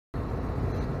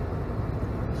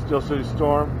Steel City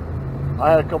Storm.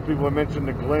 I had a couple people mention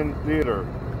the Glen Theater.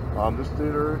 This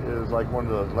theater is like one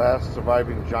of the last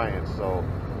surviving giants. So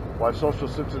while social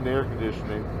sits in the air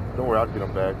conditioning, don't worry, I'll get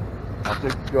them back. I'll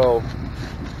take a go.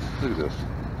 Look at this.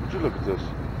 Would you look at this?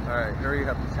 All right, hurry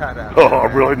up. It's hot out. Oh,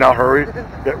 really? Now hurry?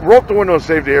 Yeah, roll up the window and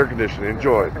save the air conditioning.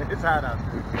 Enjoy. It's hot out.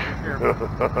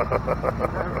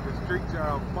 The streets are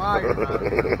on fire now.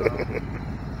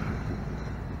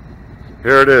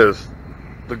 Here it is,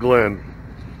 the Glen.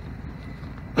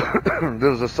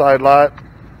 This is a side lot,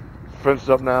 fenced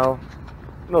up now.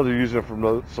 I know they're using it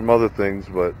for some other things,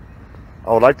 but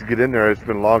I would like to get in there. It's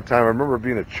been a long time. I remember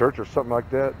being a church or something like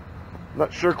that. I'm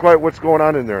not sure quite what's going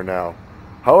on in there now.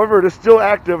 However, it is still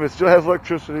active. It still has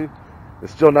electricity.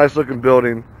 It's still a nice looking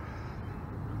building.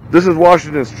 This is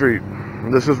Washington Street.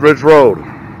 And this is Ridge Road.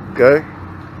 Okay?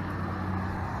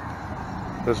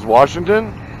 This is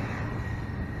Washington.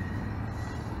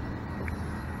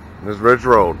 This is Ridge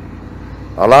Road.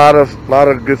 A lot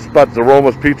of good spots. The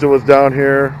Roma's Pizza was down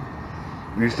here.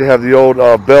 We used to have the old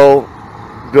Bell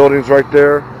buildings right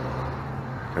there.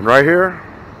 And right here,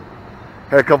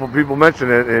 had a couple people mention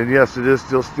it, and yes, it is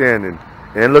still standing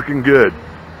and looking good.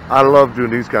 I love doing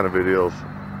these kind of videos.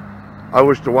 I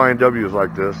wish the YNW was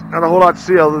like this. Not a whole lot to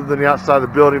see other than the outside of the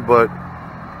building, but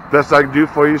best I can do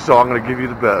for you, so I'm going to give you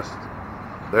the best.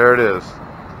 There it is.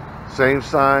 Same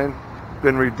sign,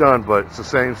 been redone, but it's the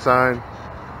same sign.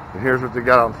 And here's what they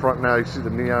got out in front now. You see the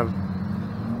neon.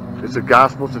 It's a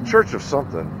gospel. It's a church of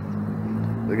something.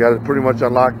 They got it pretty much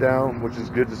on lockdown, which is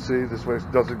good to see. This way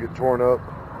it doesn't get torn up.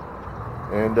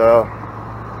 And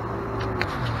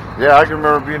yeah, I can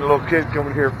remember being a little kid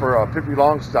coming here for Pippi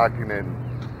Longstocking and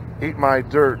Eat My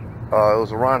Dirt. It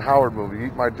was a Ron Howard movie,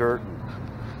 Eat My Dirt,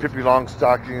 Pippi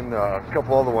Longstocking, a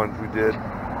couple other ones we did.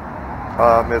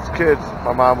 As kids,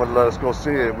 my mom would let us go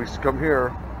see it. We used to come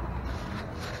here,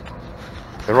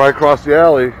 and right across the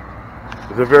alley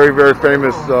is a very, very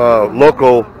famous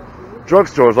local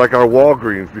drugstore, like our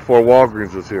Walgreens, before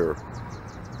Walgreens was here.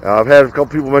 I've had a couple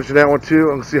people mention that one too. I'm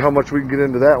going to see how much we can get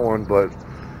into that one, but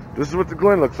this is what the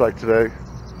Glen looks like today.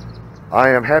 I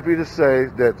am happy to say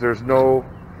that there's no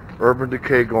urban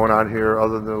decay going on here,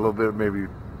 other than a little bit, maybe, you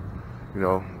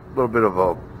know, a little bit of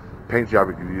a paint job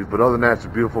we could use. But other than that, it's a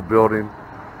beautiful building.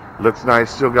 Looks nice.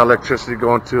 Still got electricity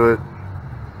going to it.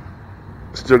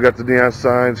 Still got the neon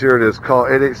signs. Here it is. Call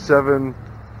 887.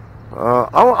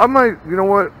 I might, you know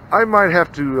what? I might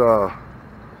have to.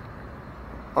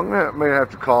 May have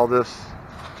to call this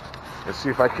and see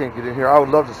if I can't get in here. I would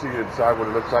love to see inside what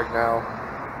it looks like now,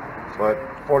 but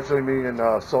fortunately, me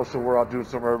and Social, we're out doing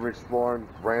some urban exploring,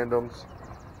 randoms,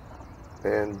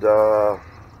 and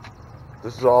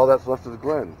this is all that's left of the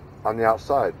Glen on the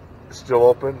outside. It's still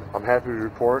open. I'm happy to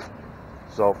report.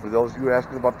 So for those of you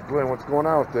asking about the Glen, what's going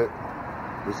on with it?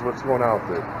 This is what's going on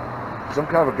with it. Some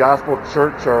kind of a gospel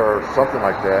church or something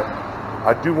like that.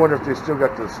 I do wonder if they still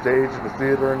got the stage and the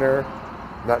theater in there.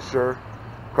 Not sure.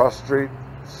 Across the street,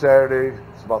 Saturday,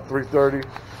 it's about 3:30.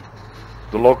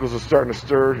 The locals are starting to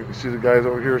stir. You can see the guys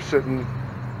over here sitting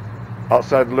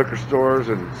outside the liquor stores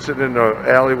and sitting in the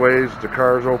alleyways, the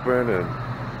cars open, and,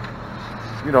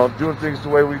 you know, doing things the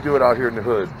way we do it out here in the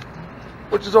hood.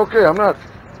 Which is okay. I'm not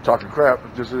talking crap.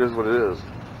 It just it is what it is.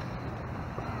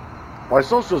 My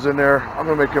Social's in there. I'm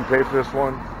going to make him pay for this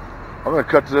one. I'm going to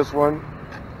cut to this one.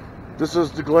 This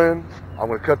is the Glen. I'm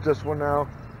going to cut this one now.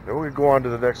 And we're going to go on to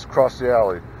the next, across the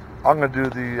alley. I'm going to do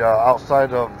the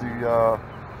outside of the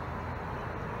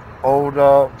old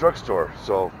drugstore.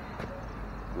 So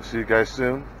we'll see you guys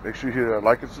soon. Make sure you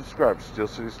like and subscribe to Steel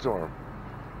City Storm.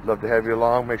 Love to have you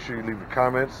along. Make sure you leave your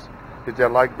comments. Hit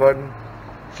that like button.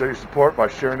 Show your support by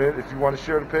sharing it. If you want to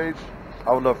share the page,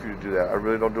 I would love for you to do that. I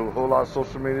really don't do a whole lot of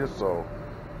social media, so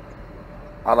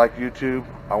I like YouTube.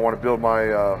 I want to build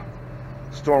my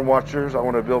Storm Watchers. I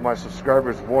want to build my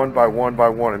subscribers one by one by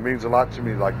one. It means a lot to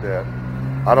me like that.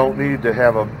 I don't need to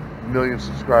have 1 million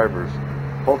subscribers.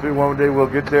 Hopefully one day we'll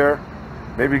get there.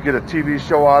 Maybe get a TV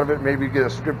show out of it. Maybe get a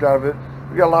script out of it.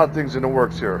 We got a lot of things in the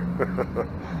works here.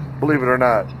 Believe it or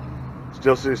not.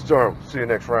 Steel City Storm. See you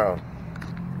next round.